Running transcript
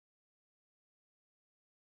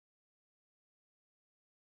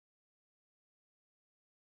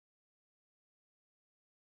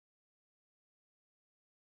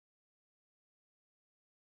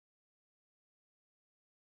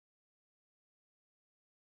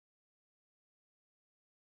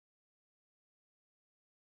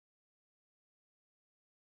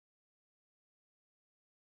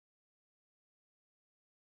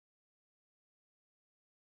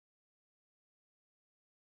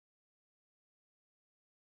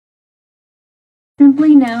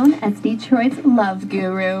known as Detroit's love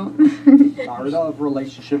guru. The Art of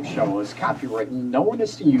Relationship show is copywritten. No one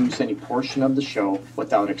is to use any portion of the show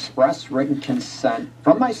without express written consent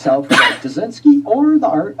from myself, Greg Dazinski, or the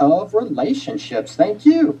Art of Relationships. Thank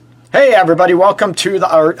you. Hey everybody, welcome to the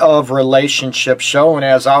Art of Relationship show, and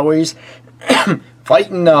as always,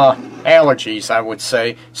 fighting allergies, I would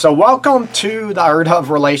say. So welcome to the Art of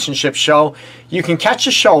Relationship show. You can catch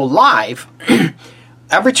the show live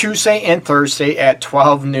every Tuesday and Thursday at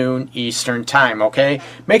 12 noon Eastern Time, okay?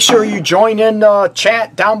 Make sure you join in the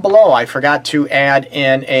chat down below. I forgot to add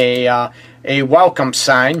in a welcome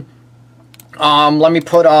sign. Let me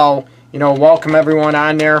put welcome everyone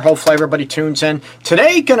on there. Hopefully everybody tunes in.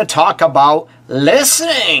 Today, going to talk about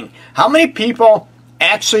listening. How many people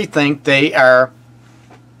actually think they are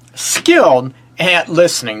skilled at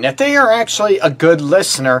listening, that they are actually a good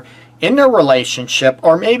listener in their relationship?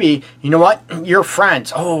 Or maybe, you know what, your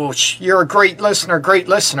friends, oh, you're a great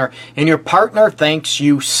listener, and your partner thinks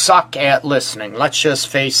you suck at listening. Let's just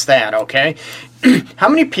face that, okay? How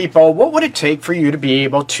many people, what would it take for you to be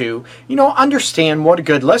able to, understand what a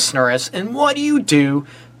good listener is, and what do you do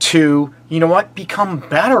to, become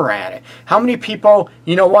better at it? How many people,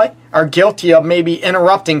 are guilty of maybe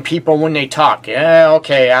interrupting people when they talk? Yeah,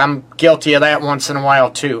 okay, I'm guilty of that once in a while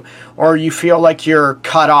too. Or you feel like you're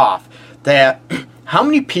cut off. That how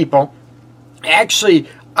many people actually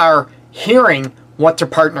are hearing what their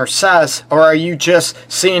partner says, or are you just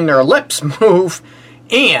seeing their lips move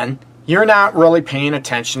and you're not really paying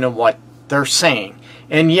attention to what they're saying?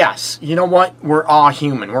 And yes, you know what? We're all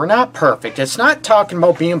human. We're not perfect. It's not talking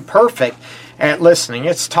about being perfect at listening.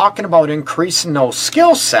 It's talking about increasing those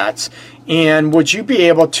skill sets. And would you be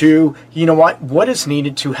able to, what is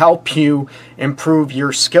needed to help you improve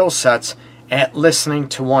your skill sets at listening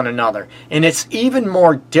to one another? And it's even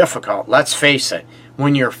more difficult, let's face it,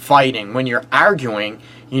 when you're fighting, when you're arguing.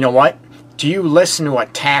 Do you listen to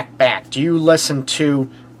attack back? Do you listen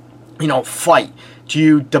to, fight? Do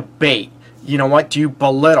you debate? Do you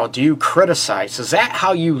belittle? Do you criticize? Is that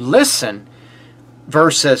how you listen?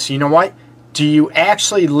 Versus, do you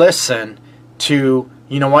actually listen to,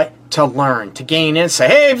 to learn, to gain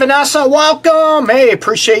insight? Hey, Vanessa, welcome. Hey,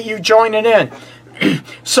 appreciate you joining in.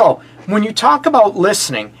 So, when you talk about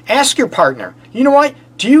listening, ask your partner,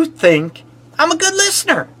 do you think I'm a good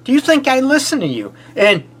listener? Do you think I listen to you?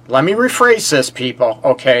 And let me rephrase this, people,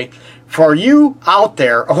 okay? For you out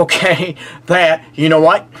there, okay, that,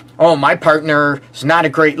 oh, my partner is not a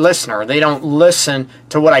great listener. They don't listen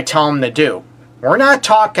to what I tell them to do. We're not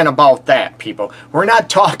talking about that, people. We're not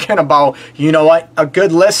talking about, a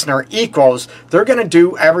good listener equals they're going to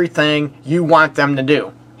do everything you want them to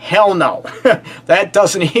do. Hell no. That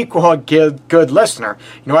doesn't equal a good listener.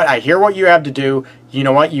 I hear what you have to do. You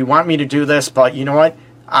want me to do this, but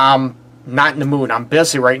I'm not in the mood. I'm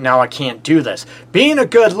busy right now. I can't do this. Being a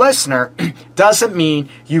good listener doesn't mean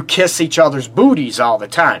you kiss each other's booties all the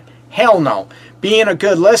time. Hell no. Being a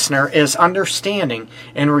good listener is understanding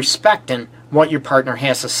and respecting what your partner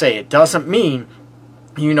has to say. It doesn't mean,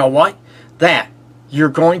 that you're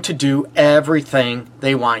going to do everything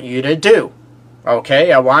they want you to do.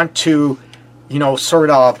 Okay, I want to, sort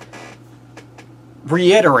of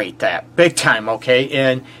reiterate that big time, okay,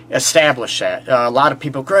 and establish that. A lot of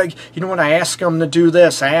people, Greg, when I ask them to do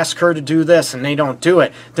this, I ask her to do this, and they don't do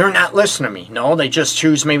it, they're not listening to me. No, they just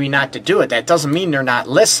choose maybe not to do it. That doesn't mean they're not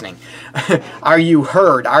listening. Are you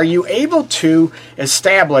heard? Are you able to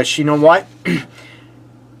establish,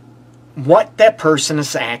 what that person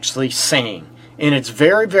is actually saying? And it's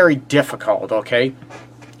very, very difficult, okay?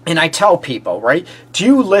 And I tell people, right, do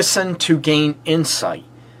you listen to gain insight,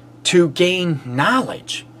 to gain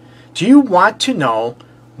knowledge? Do you want to know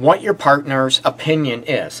what your partner's opinion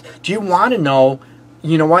is? Do you want to know,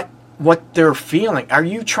 what they're feeling? Are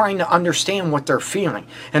you trying to understand what they're feeling?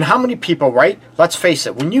 And how many people, right, let's face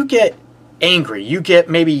it, when you get angry, you get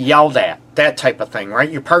maybe yelled at, that type of thing, right?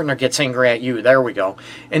 Your partner gets angry at you, there we go.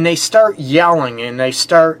 And they start yelling and they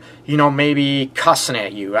start, maybe cussing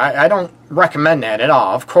at you. I don't recommend that at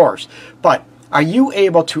all, of course. But are you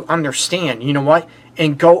able to understand,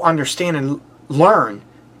 and go understand and learn,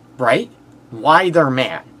 right, why they're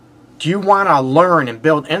mad? Do you want to learn and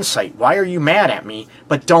build insight? Why are you mad at me,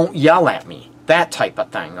 but don't yell at me? That type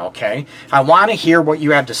of thing, okay? I want to hear what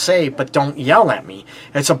you have to say, but don't yell at me.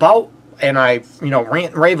 It's about, and I,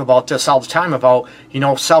 rant and rave about this all the time about,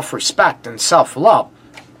 self-respect and self-love.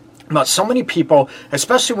 But so many people,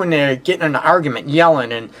 especially when they're getting in an argument,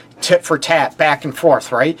 yelling and tit for tat, back and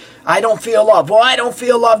forth, right? I don't feel loved. Well, I don't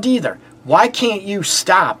feel loved either. Why can't you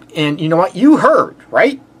stop? And you know what? You heard,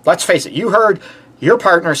 right? Let's face it. You heard your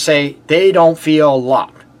partner say they don't feel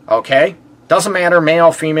loved, okay? Doesn't matter,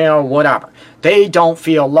 male, female, whatever. They don't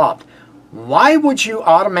feel loved. Why would you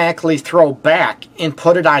automatically throw back and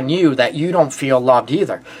put it on you that you don't feel loved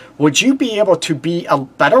either? Would you be able to be a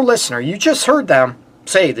better listener? You just heard them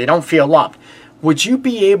say they don't feel loved. Would you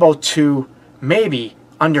be able to maybe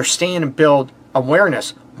understand and build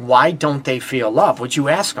awareness? Why don't they feel loved? Would you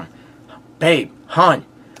ask them, babe, hun,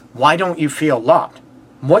 why don't you feel loved?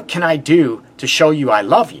 What can I do to show you I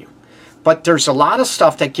love you? But there's a lot of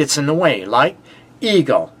stuff that gets in the way, like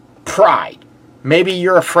ego, pride. Maybe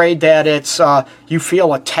you're afraid that you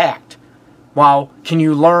feel attacked. Well, can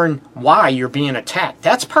you learn why you're being attacked?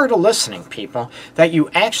 That's part of listening, people, that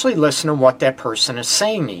you actually listen to what that person is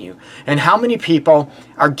saying to you. And how many people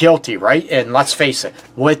are guilty, right? And let's face it,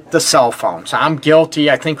 with the cell phones. I'm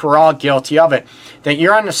guilty. I think we're all guilty of it. That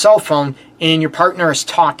you're on the cell phone and your partner is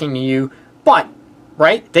talking to you, but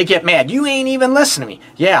right? They get mad. You ain't even listening to me.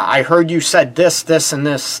 Yeah, I heard you said this, this, and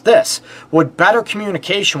this. Would better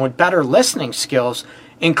communication, would better listening skills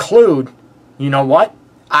include, you know what?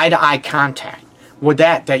 Eye-to-eye contact. Would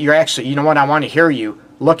that you're actually, you know what, I want to hear you.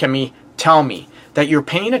 Look at me. Tell me. That you're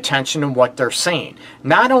paying attention to what they're saying.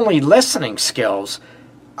 Not only listening skills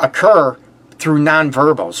occur through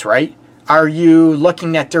nonverbals, right? Are you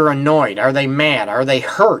looking that they're annoyed? Are they mad? Are they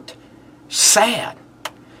hurt? Sad?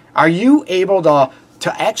 Are you able to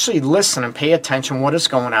actually listen and pay attention what is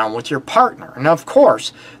going on with your partner? And of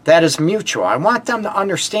course, that is mutual. I want them to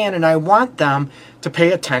understand, and I want them to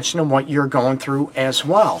pay attention to what you're going through as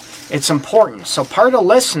well. It's important. So part of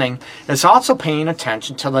listening is also paying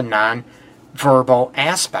attention to the non-verbal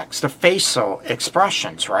aspects, the facial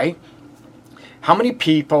expressions, right? How many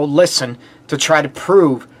people listen to try to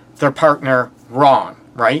prove their partner wrong?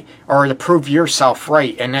 Right? Or to prove yourself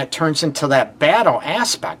right. And that turns into that battle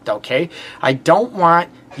aspect, okay? I don't want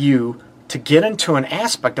you to get into an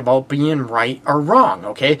aspect about being right or wrong,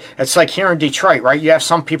 okay? It's like here in Detroit, right? You have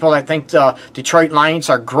some people that think the Detroit Lions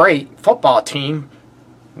are great football team,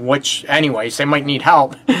 which, anyways, they might need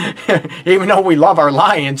help, even though we love our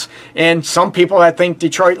Lions. And some people that think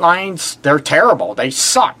Detroit Lions, they're terrible. They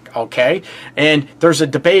suck, okay? And there's a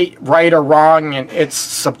debate, right or wrong, and it's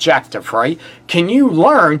subjective, right? Can you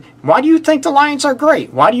learn, why do you think the Lions are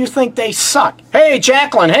great? Why do you think they suck? Hey,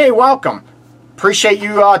 Jacqueline, hey, welcome. Appreciate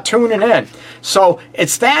you tuning in. So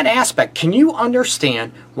it's that aspect. Can you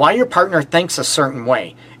understand why your partner thinks a certain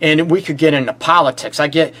way? And we could get into politics. I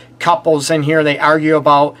get couples in here, they argue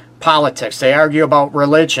about politics. They argue about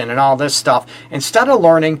religion and all this stuff. Instead of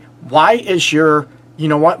learning, why is your, you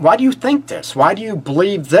know what, why do you think this? Why do you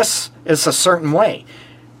believe this is a certain way?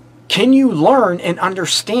 Can you learn and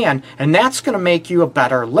understand? And that's going to make you a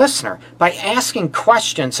better listener by asking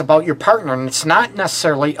questions about your partner. And it's not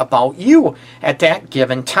necessarily about you at that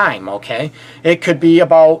given time, okay? It could be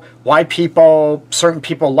about why certain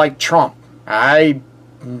people like Trump. I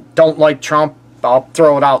don't like Trump. I'll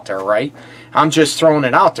throw it out there, right? I'm just throwing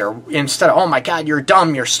it out there. Instead of, oh my God, you're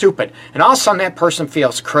dumb, you're stupid. And all of a sudden that person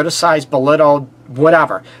feels criticized, belittled,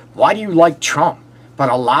 whatever. Why do you like Trump? But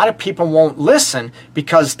a lot of people won't listen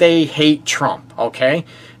because they hate Trump, okay?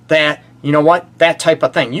 That, you know what, that type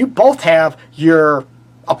of thing. You both have your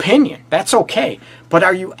opinion. That's okay. But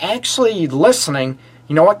are you actually listening?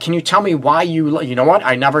 You know what, can you tell me why you know what,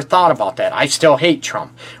 I never thought about that. I still hate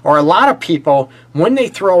Trump. Or a lot of people, when they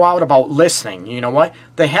throw out about listening, you know what,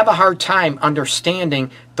 they have a hard time understanding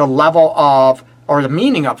the level of, or the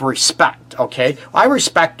meaning of respect, okay? I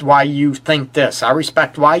respect why you think this. I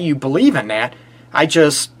respect why you believe in that. I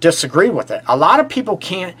just disagree with it. A lot of people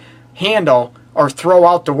can't handle or throw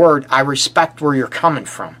out the word, I respect where you're coming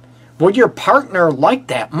from. Would your partner like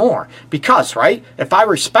that more? Because, right, if I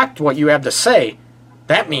respect what you have to say,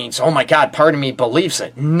 that means, oh my God, part of me believes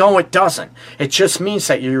it. No, it doesn't. It just means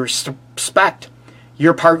that you respect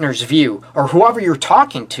your partner's view, or whoever you're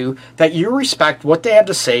talking to, that you respect what they have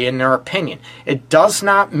to say in their opinion. It does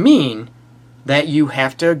not mean that you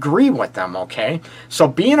have to agree with them, okay? So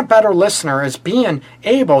being a better listener is being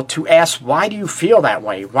able to ask, why do you feel that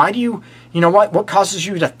way? Why do you know what causes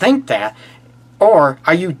you to think that? Or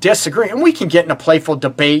are you disagreeing? And we can get in a playful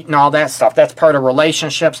debate and all that stuff. That's part of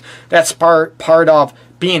relationships. That's part of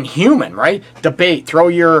being human, right? Debate, throw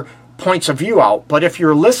your points of view out. But if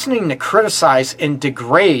you're listening to criticize and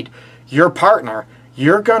degrade your partner,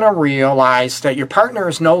 you're going to realize that your partner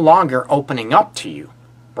is no longer opening up to you,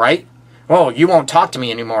 right? Oh, you won't talk to me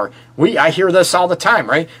anymore. I hear this all the time,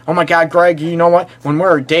 right? Oh my God, Greg, you know what? When we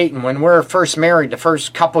were dating, when we were first married, the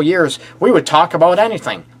first couple years, we would talk about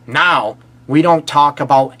anything. Now, we don't talk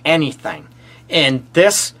about anything. And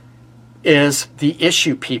this is the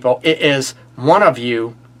issue, people. It is, one of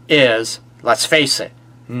you is, let's face it,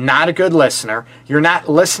 not a good listener. You're not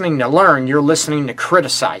listening to learn, you're listening to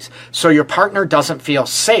criticize. So your partner doesn't feel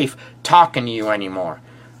safe talking to you anymore.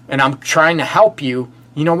 And I'm trying to help you,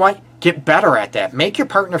 you know what? Get better at that. Make your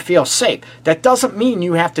partner feel safe. That doesn't mean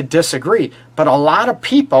you have to disagree. But a lot of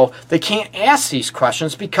people, they can't ask these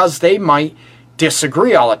questions because they might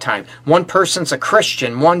disagree all the time. One person's a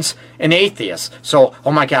Christian, one's an atheist. So,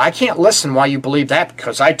 oh my God, I can't listen why you believe that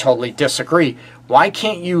because I totally disagree. Why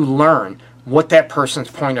can't you learn what that person's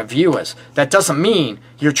point of view is? That doesn't mean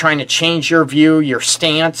you're trying to change your view, your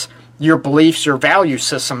stance, your beliefs, your value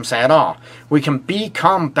systems at all. We can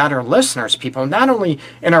become better listeners, people, not only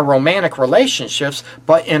in our romantic relationships,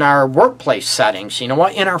 but in our workplace settings, you know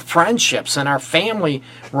what, in our friendships, in our family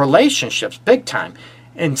relationships, big time.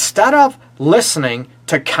 Instead of listening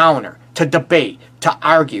to counter, to debate, to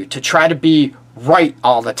argue, to try to be right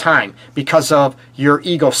all the time because of your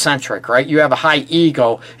egocentric, right? You have a high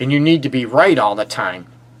ego and you need to be right all the time.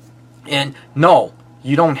 And no,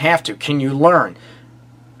 you don't have to. Can you learn?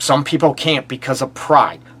 Some people can't because of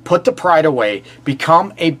pride. Put the pride away.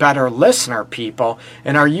 Become a better listener, people.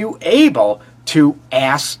 And are you able to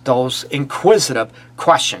ask those inquisitive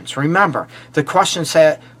questions? Remember, the questions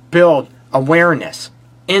that build awareness,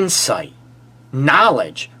 insight,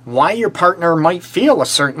 knowledge, why your partner might feel a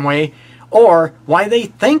certain way or why they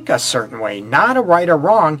think a certain way, not a right or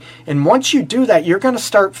wrong. And once you do that, you're going to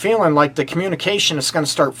start feeling like the communication is going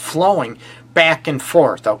to start flowing back and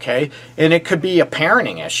forth, okay? And it could be a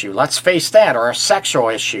parenting issue, let's face that, or a sexual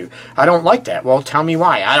issue. I don't like that. Well, tell me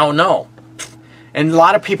why. I don't know. And a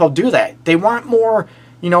lot of people do that. They want more,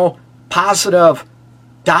 you know, positive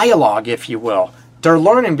dialogue, if you will. They're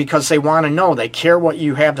learning because they want to know. They care what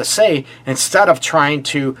you have to say instead of trying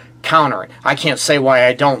to counter it. I can't say why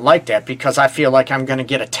I don't like that because I feel like I'm going to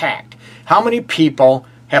get attacked. How many people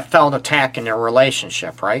have felt attacked in their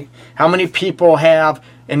relationship, right? How many people have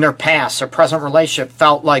in their past or present relationship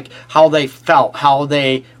felt like how they felt,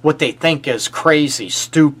 what they think is crazy,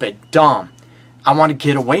 stupid, dumb? I want to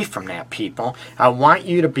get away from that, people. I want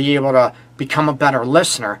you to be able to become a better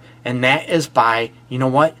listener, and that is by, you know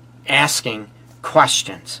what, asking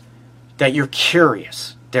questions, that you're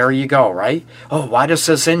curious. There you go, right? Oh, why does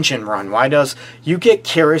this engine run? Why does you get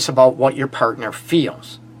curious about what your partner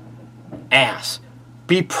feels? Ask.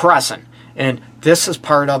 Be present. And this is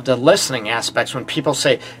part of the listening aspects when people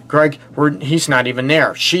say, Greg, he's not even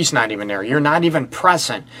there. She's not even there. You're not even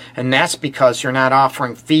present. And that's because you're not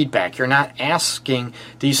offering feedback. You're not asking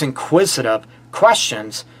these inquisitive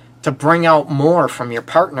questions to bring out more from your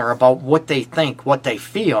partner about what they think, what they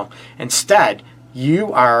feel. Instead,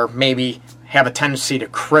 you are maybe have a tendency to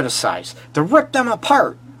criticize, to rip them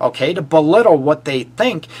apart, okay, to belittle what they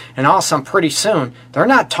think. And all of a sudden, pretty soon, they're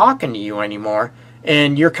not talking to you anymore.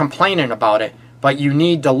 And you're complaining about it, but you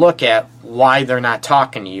need to look at why they're not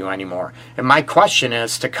talking to you anymore. And my question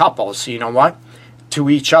is to couples, you know what? To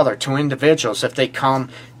each other, to individuals, if they come,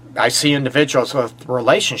 I see individuals with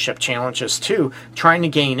relationship challenges too, trying to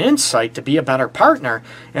gain insight to be a better partner.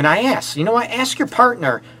 And I ask, you know what? Ask your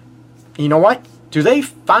partner, you know what? Do they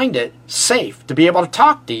find it safe to be able to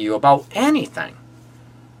talk to you about anything?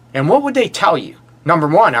 And what would they tell you? Number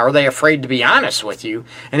one, are they afraid to be honest with you?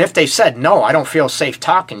 And if they said, no, I don't feel safe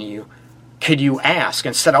talking to you, could you ask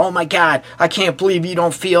instead of, oh my God, I can't believe you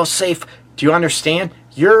don't feel safe? Do you understand?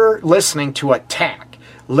 You're listening to attack.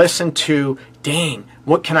 Listen to, dang,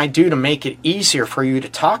 what can I do to make it easier for you to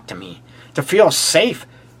talk to me? To feel safe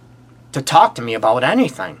to talk to me about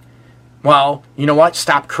anything? Well, you know what?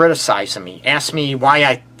 Stop criticizing me. Ask me why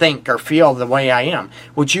I think or feel the way I am.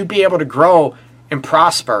 Would you be able to grow and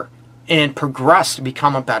prosper and progress to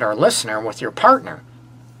become a better listener with your partner?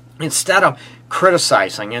 Instead of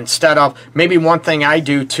criticizing, instead of, maybe one thing I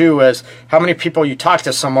do too is, how many people you talk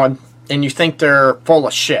to someone and you think they're full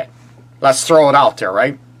of shit? Let's throw it out there,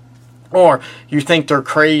 right? Or you think they're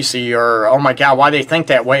crazy, or, oh my God, why they think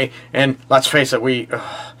that way? And let's face it, we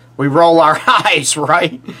roll our eyes,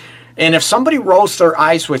 right? And if somebody rolls their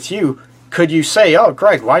eyes with you, could you say, oh,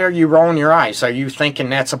 Greg, why are you rolling your eyes? Are you thinking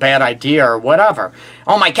that's a bad idea or whatever?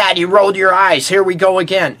 Oh, my God, you rolled your eyes. Here we go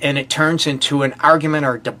again. And it turns into an argument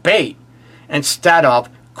or debate instead of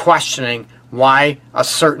questioning why a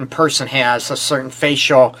certain person has a certain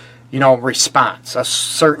facial, response, a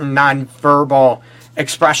certain nonverbal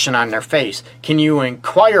expression on their face. Can you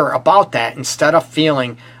inquire about that instead of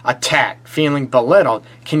feeling attacked, feeling belittled?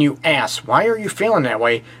 Can you ask, why are you feeling that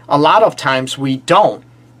way? A lot of times we don't.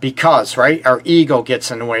 Because, right, our ego gets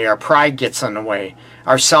in the way, our pride gets in the way,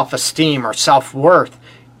 our self-esteem, our self-worth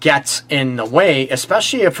gets in the way,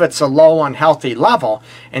 especially if it's a low, unhealthy level,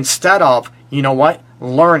 instead of,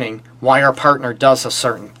 learning why our partner does a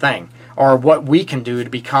certain thing. or what we can do to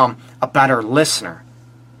become a better listener.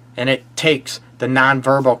 And it takes the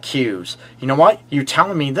nonverbal cues. You know what? You're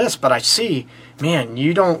telling me this, but I see, man,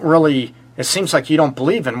 you don't really, it seems like you don't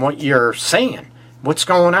believe in what you're saying. What's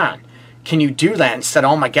going on? Can you do that instead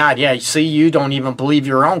of, oh my God, yeah, see, you don't even believe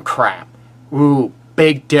your own crap. Ooh,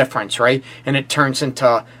 big difference, right? And it turns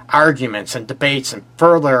into arguments and debates and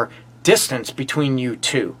further distance between you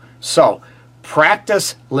two. So,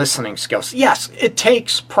 practice listening skills. Yes, it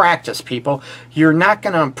takes practice, people. You're not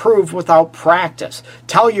going to improve without practice.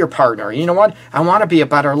 Tell your partner, you know what? I want to be a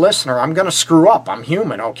better listener. I'm going to screw up. I'm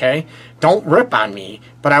human, okay? Don't rip on me,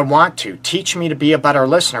 but I want to. Teach me to be a better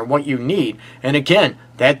listener, what you need. And again,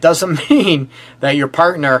 that doesn't mean that your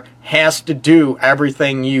partner has to do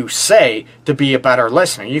everything you say to be a better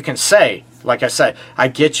listener. You can say, like I said, I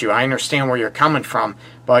get you. I understand where you're coming from.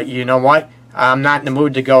 But you know what? I'm not in the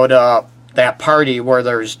mood to go to that party where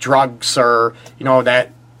there's drugs or, you know,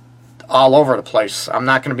 that all over the place. I'm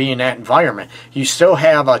not going to be in that environment. You still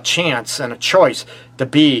have a chance and a choice to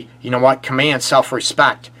be, you know what, command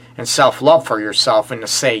self-respect and self-love for yourself and to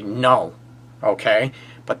say no, okay?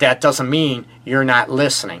 But that doesn't mean you're not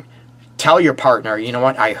listening. Tell your partner, you know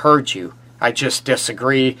what, I heard you. I just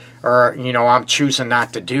disagree, or, you know, I'm choosing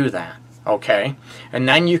not to do that, okay? And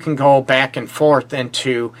then you can go back and forth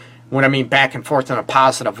into, when I mean back and forth in a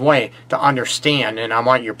positive way, to understand, and I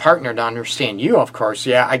want your partner to understand you, of course.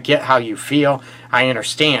 Yeah, I get how you feel. I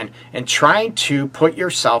understand. And trying to put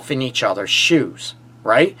yourself in each other's shoes,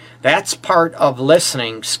 right? That's part of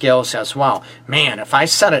listening skills as well. Man, if I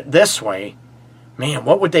said it this way, man,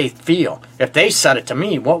 what would they feel? If they said it to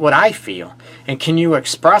me, what would I feel? And can you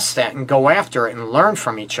express that and go after it and learn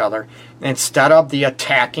from each other instead of the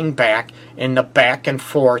attacking back and the back and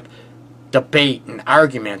forth debate and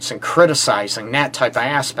arguments and criticizing, that type of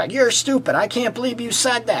aspect? You're stupid. I can't believe you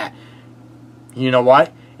said that. You know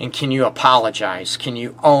what? And can you apologize? Can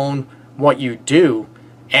you own what you do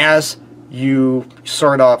as you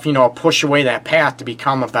sort of, you know, push away that path to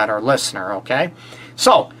become a better listener, okay?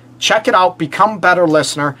 So, check it out. Become a better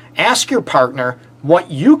listener. Ask your partner what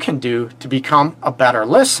you can do to become a better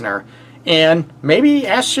listener. And maybe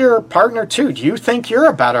ask your partner too, do you think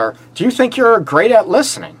you're great at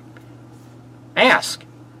listening? Ask.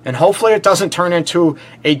 And hopefully it doesn't turn into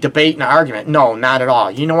a debate and argument. No, not at all.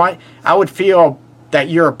 You know what? I would feel that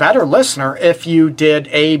you're a better listener if you did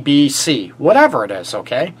A, B, C, whatever it is,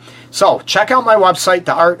 okay? So check out my website,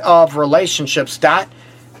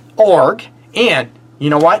 theartofrelationships.org, and you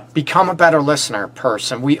know what? Become a better listener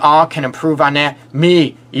person. We all can improve on that.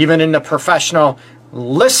 Me, even in the professional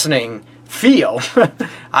listening field,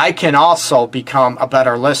 I can also become a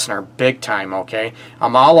better listener big time, okay?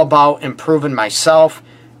 I'm all about improving myself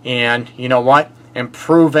and, you know what?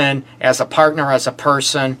 Improving as a partner, as a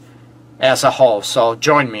person, as a whole. So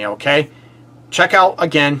join me, okay? Check out,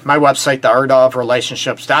 again, my website,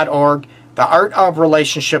 theartofrelationships.org. The Art of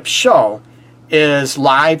Relationships show is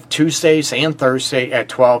live Tuesdays and Thursday at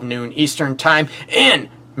 12 noon Eastern Time. And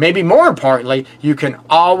maybe more importantly, you can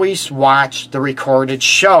always watch the recorded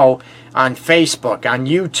show on Facebook, on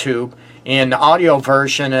YouTube, and the audio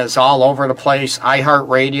version is all over the place.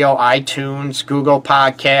 iHeartRadio, iTunes, Google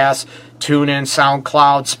Podcasts, TuneIn,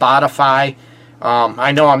 SoundCloud, Spotify.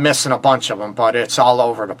 I know I'm missing a bunch of them, but it's all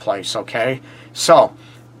over the place, okay? So,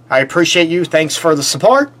 I appreciate you. Thanks for the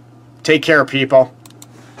support. Take care, people.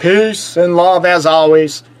 Peace and love as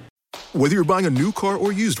always. Whether you're buying a new car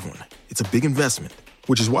or used one, it's a big investment,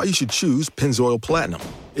 which is why you should choose Pennzoil Platinum.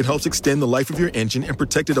 It helps extend the life of your engine and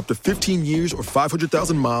protect it up to 15 years or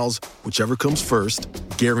 500,000 miles, whichever comes first,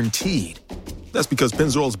 guaranteed. That's because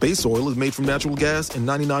Pennzoil's base oil is made from natural gas and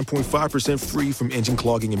 99.5% free from engine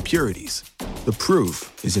clogging impurities. The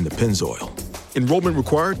proof is in the Pennzoil. Enrollment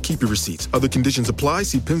required. Keep your receipts. Other conditions apply.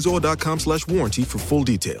 See pennzoil.com/warranty for full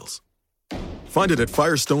details. Find it at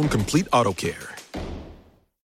Firestone Complete Auto Care.